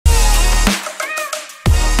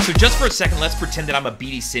So just for a second, let's pretend that I'm a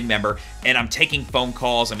BDC member and I'm taking phone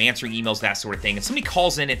calls, I'm answering emails, that sort of thing, and somebody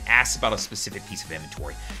calls in and asks about a specific piece of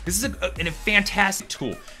inventory. This is a fantastic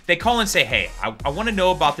tool. They call and say, hey, I want to know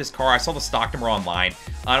about this car. I saw the stock number online.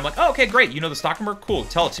 And I'm like, oh, okay, great. You know the stock number? Cool.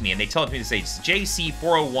 Tell it to me. And they tell it to me to say, it's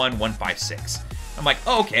JC401156. I'm like,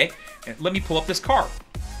 oh, okay. Let me pull up this car.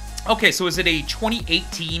 Okay, so is it a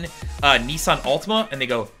 2018 Nissan Altima? And they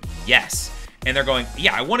go, yes. And they're going,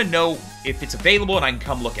 yeah, I want to know if it's available and I can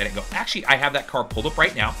come look at it and go, actually, I have that car pulled up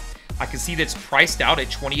right now. I can see that it's priced out at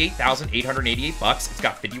 $28,888 bucks. It's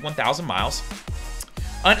got 51,000 miles.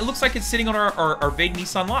 And it looks like it's sitting on our big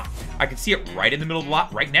Nissan lot. I can see it right in the middle of the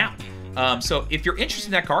lot right now. So if you're interested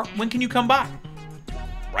in that car, when can you come by?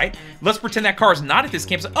 Right? Let's pretend that car is not at this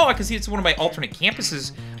campus. Oh, I can see it's one of my alternate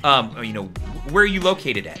campuses. You know, where are you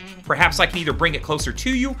located at? Perhaps I can either bring it closer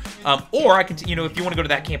to you, or I can, you know, if you want to go to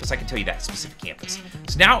that campus, I can tell you that specific campus.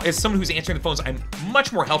 So now, as someone who's answering the phones, I'm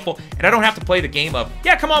much more helpful, and I don't have to play the game of,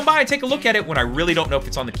 yeah, come on by and take a look at it when I really don't know if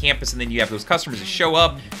it's on the campus, and then you have those customers that show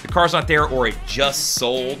up, the car's not there, or it just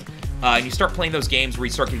sold. And you start playing those games where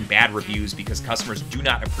you start getting bad reviews because customers do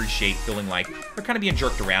not appreciate feeling like they're kind of being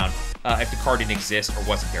jerked around if the car didn't exist or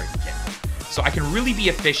wasn't there to begin with. So I can really be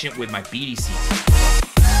efficient with my BDC team.